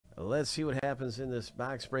Let's see what happens in this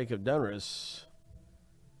box break of Donruss.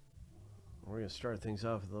 We're going to start things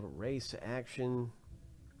off with a little race action.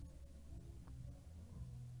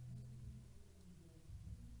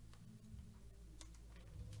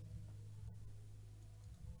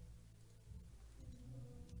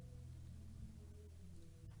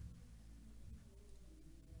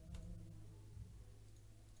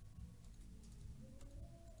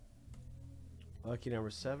 Lucky number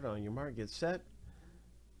 7 on your mark. Get set.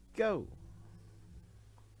 Go.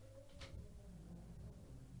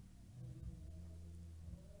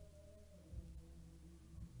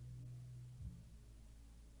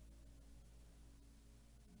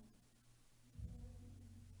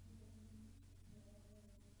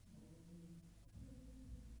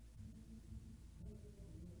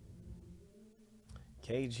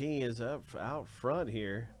 KG is out front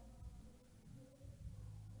here.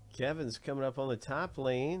 Kevin's coming up on the top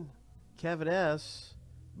lane. Kevin S.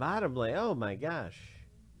 Bottom lane. Oh my gosh.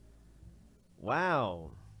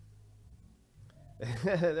 Wow.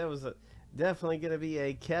 That was definitely going to be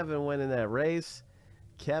a Kevin winning that race.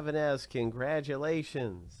 Kevin S.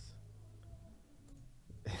 Congratulations.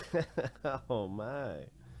 Oh my.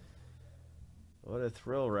 What a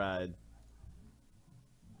thrill ride.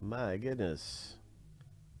 My goodness.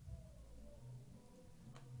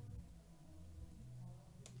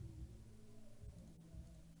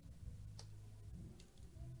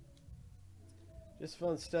 Just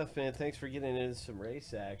fun stuff, man. Thanks for getting into some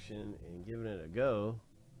race action and giving it a go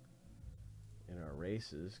in our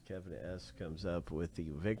races. Kevin S. comes up with the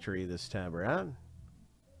victory this time around.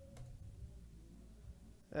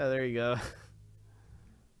 Oh, there you go.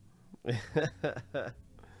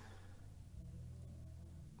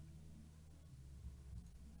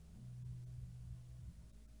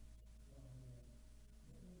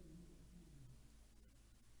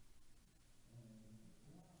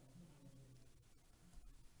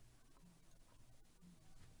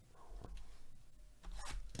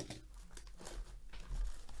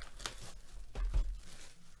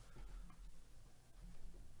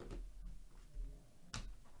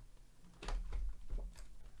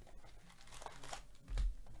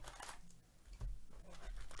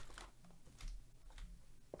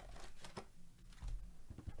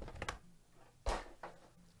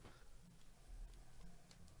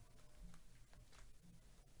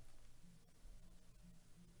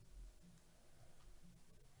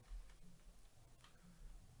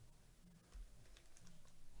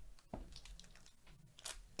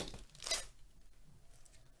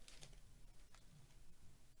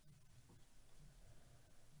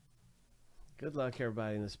 Good luck,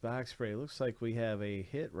 everybody, in this box spray. Looks like we have a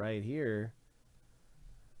hit right here,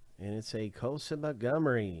 and it's a Colson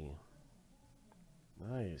Montgomery.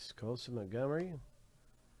 Nice. Colson Montgomery.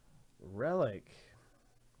 Relic.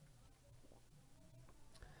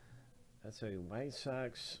 That's a White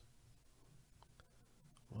Sox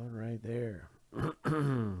one right there.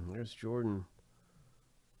 There's Jordan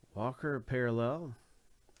Walker, parallel.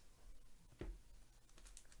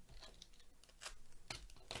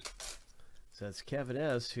 That's Kevin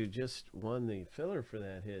S., who just won the filler for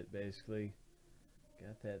that hit, basically.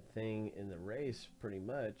 Got that thing in the race, pretty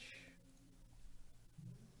much.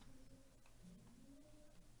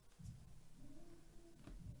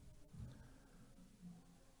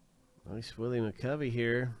 Nice Willie McCovey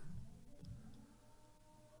here.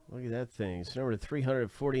 Look at that thing. It's number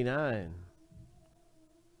 349.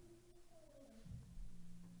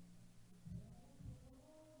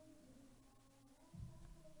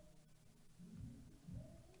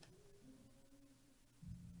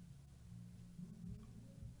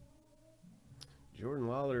 Jordan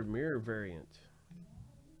Lawler mirror variant.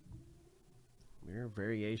 Mirror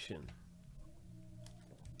variation.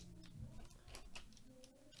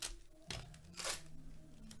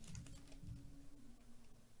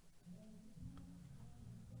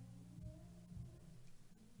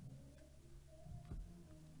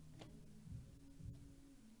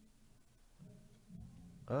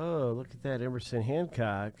 Oh, look at that. Emerson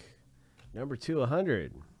Hancock. Number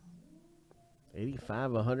 200.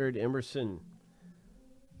 85-100 Emerson.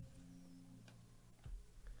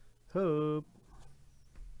 Hope.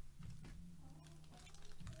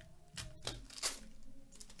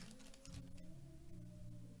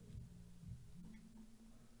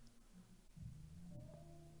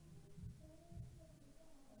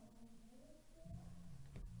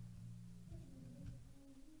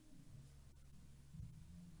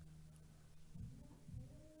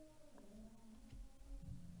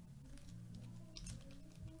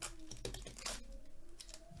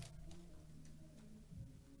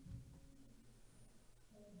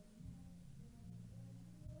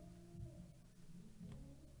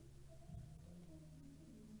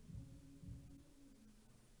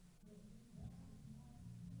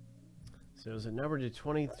 So it was a number to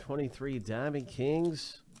 2023 Diamond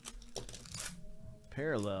Kings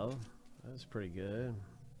parallel. That's pretty good.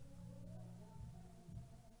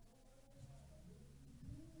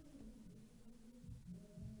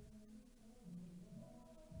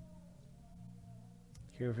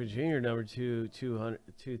 Here for Junior, number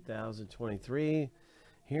 2023.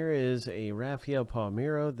 Here is a Rafael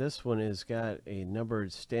Palmeiro. This one has got a number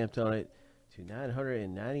stamped on it to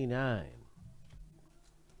 999.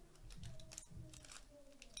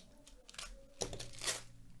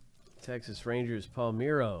 Texas Rangers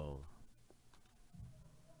Palmeiro.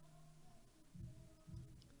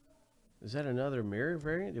 Is that another mirror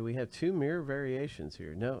variant? Do we have two mirror variations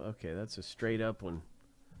here? No? Okay, that's a straight up one.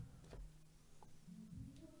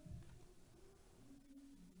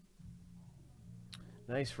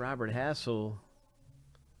 Nice Robert Hassel.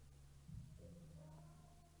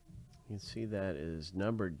 You can see that is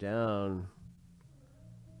numbered down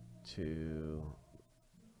to...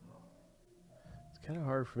 It's kind of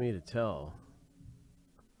hard for me to tell.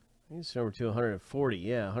 I think it's number 240.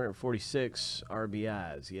 Yeah, 146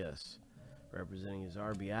 RBIs. Yes. Representing his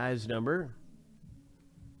RBIs number.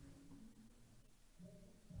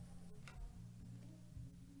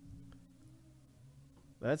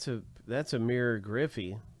 That's a mirror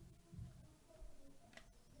Griffey.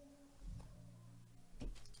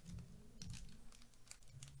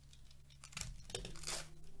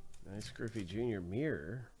 Nice Griffey Jr.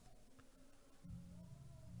 mirror.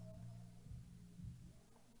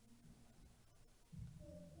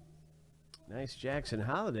 Nice Jackson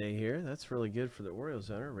Holiday here. That's really good for the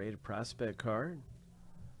Orioles owner. Rated prospect card.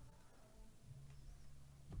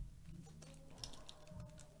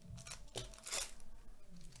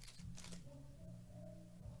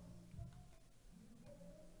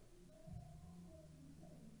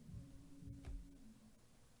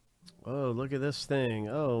 Oh, look at this thing.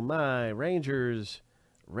 Oh, my. Rangers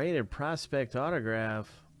rated prospect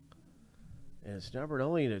autograph. And it's numbered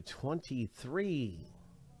only to 23.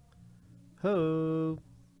 Hope.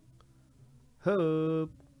 Hope.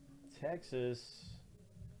 Texas.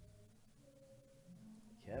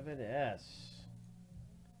 Kevin S.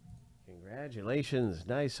 Congratulations.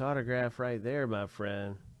 Nice autograph right there, my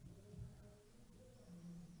friend.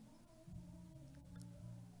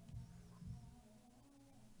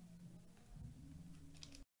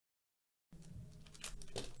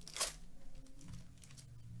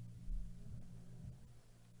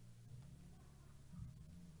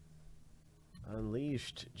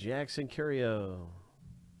 Unleashed Jackson Curio.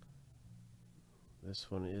 This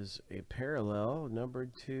one is a parallel,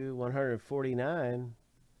 numbered to 149.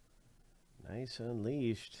 Nice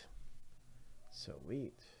Unleashed.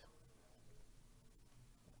 Sweet.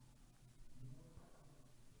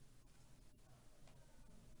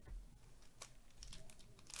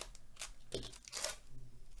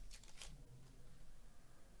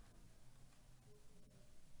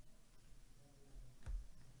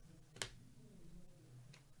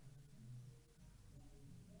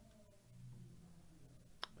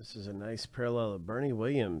 This is a nice parallel of Bernie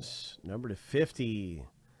Williams, number to 50.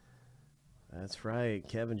 That's right,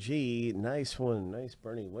 Kevin G. Nice one. Nice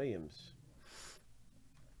Bernie Williams.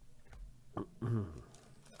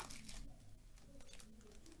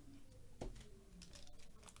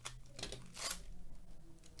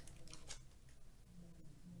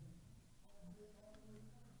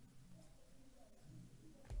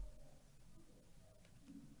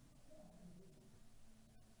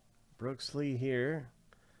 Brooks Lee here.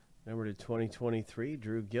 Number to 2023,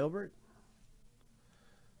 Drew Gilbert.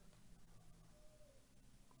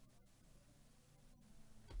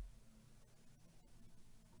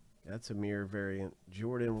 That's a mirror variant.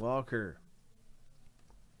 Jordan Walker.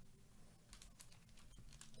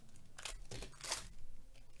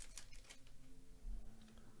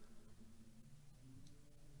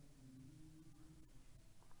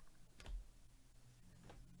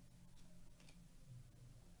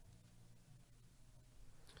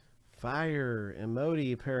 Fire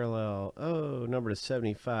Emoji parallel. Oh, number to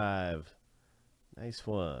 75. Nice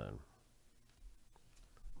one.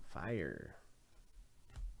 Fire.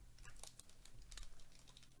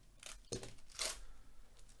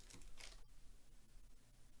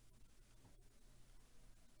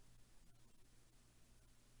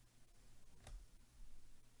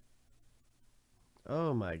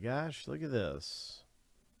 Oh my gosh, look at this.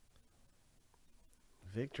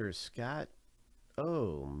 Victor Scott.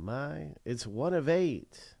 Oh my, it's 1 of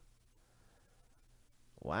 8.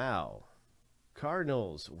 Wow.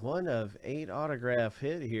 Cardinals, 1 of 8 autograph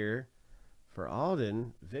hit here for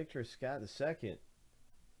Alden. Victor Scott II.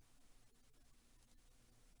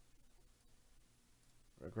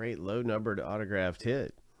 A great low numbered autographed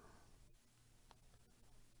hit.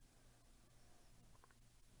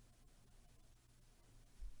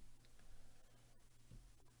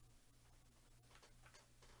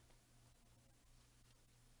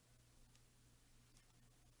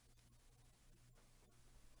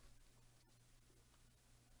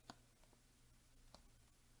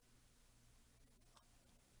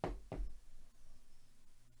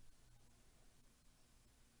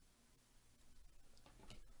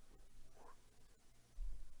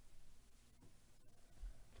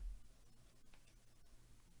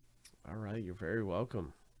 All right, you're very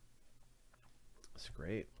welcome. That's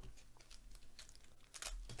great.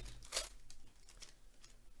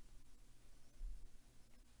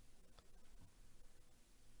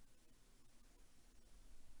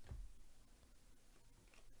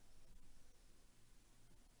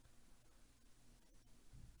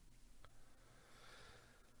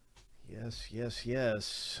 Yes, yes,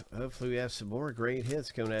 yes. Hopefully we have some more great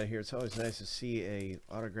hits coming out of here. It's always nice to see a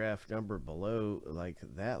autograph number below like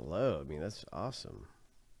that low. I mean, that's awesome.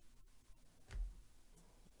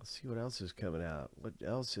 Let's see what else is coming out. What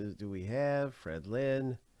else do we have? Fred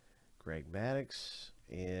Lynn, Greg Maddux,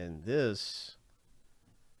 and this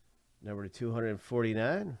number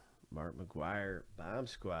 249, Mark McGwire Bomb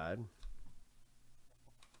Squad.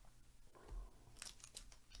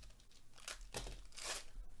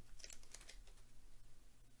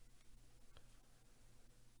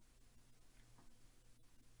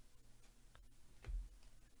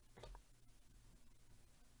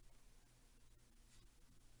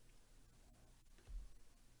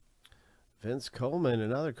 Vince Coleman,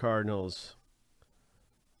 another Cardinals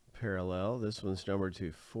parallel. This one's numbered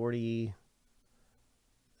to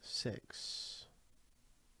 46.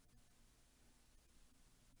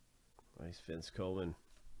 Nice Vince Coleman.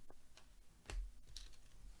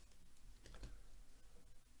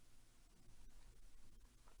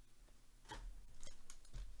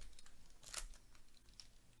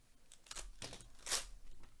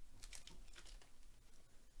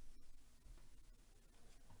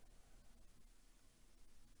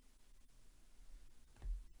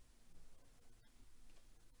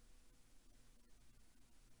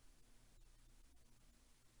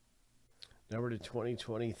 Number to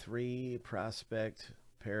 2023 prospect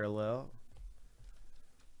parallel.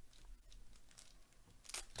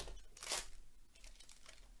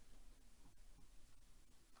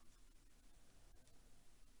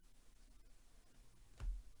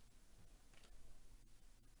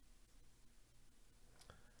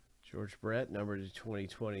 George Brett, number to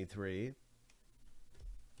 2023.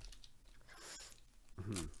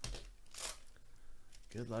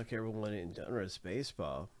 Good luck, everyone, in Donruss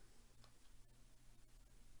Baseball.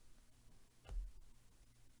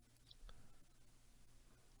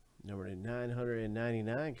 Number to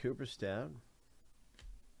 999, Cooperstown.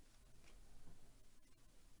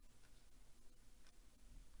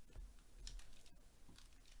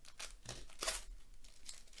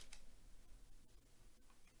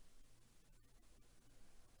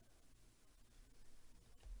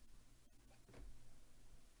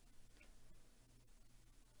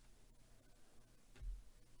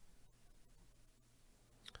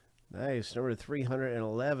 Nice. Number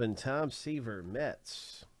 311, Tom Seaver,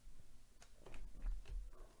 Mets.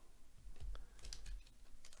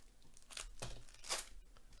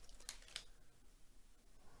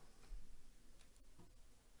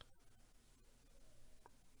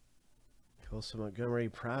 Colson Montgomery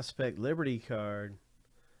Prospect Liberty card.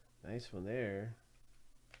 Nice one there.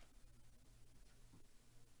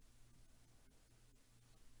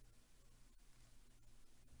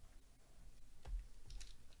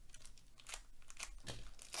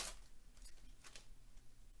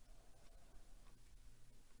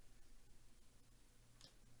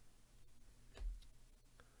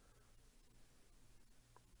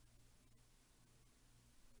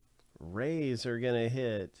 Rays are going to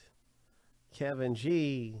hit. Kevin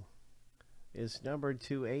G is numbered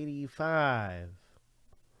to 85.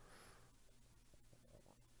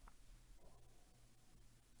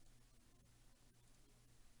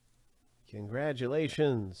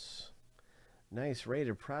 Congratulations. Nice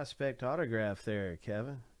rated prospect autograph there,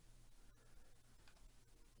 Kevin.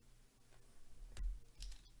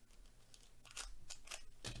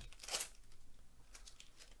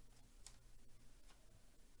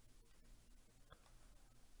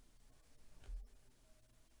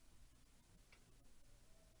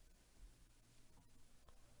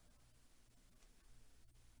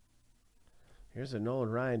 Here's a Nolan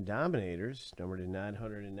Ryan Dominators, number to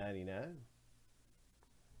 999.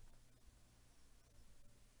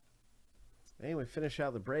 And we finish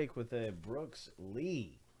out the break with a Brooks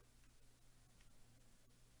Lee.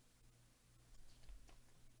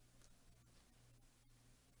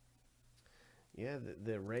 Yeah,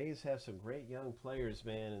 the Rays have some great young players,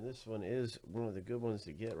 man, and this one is one of the good ones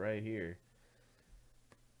to get right here.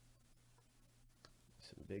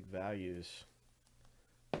 Some big values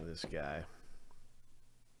for this guy.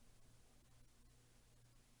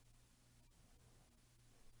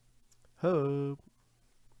 Hope.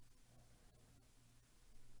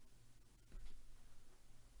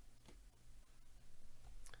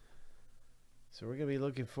 So we're going to be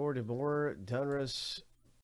looking forward to more Donruss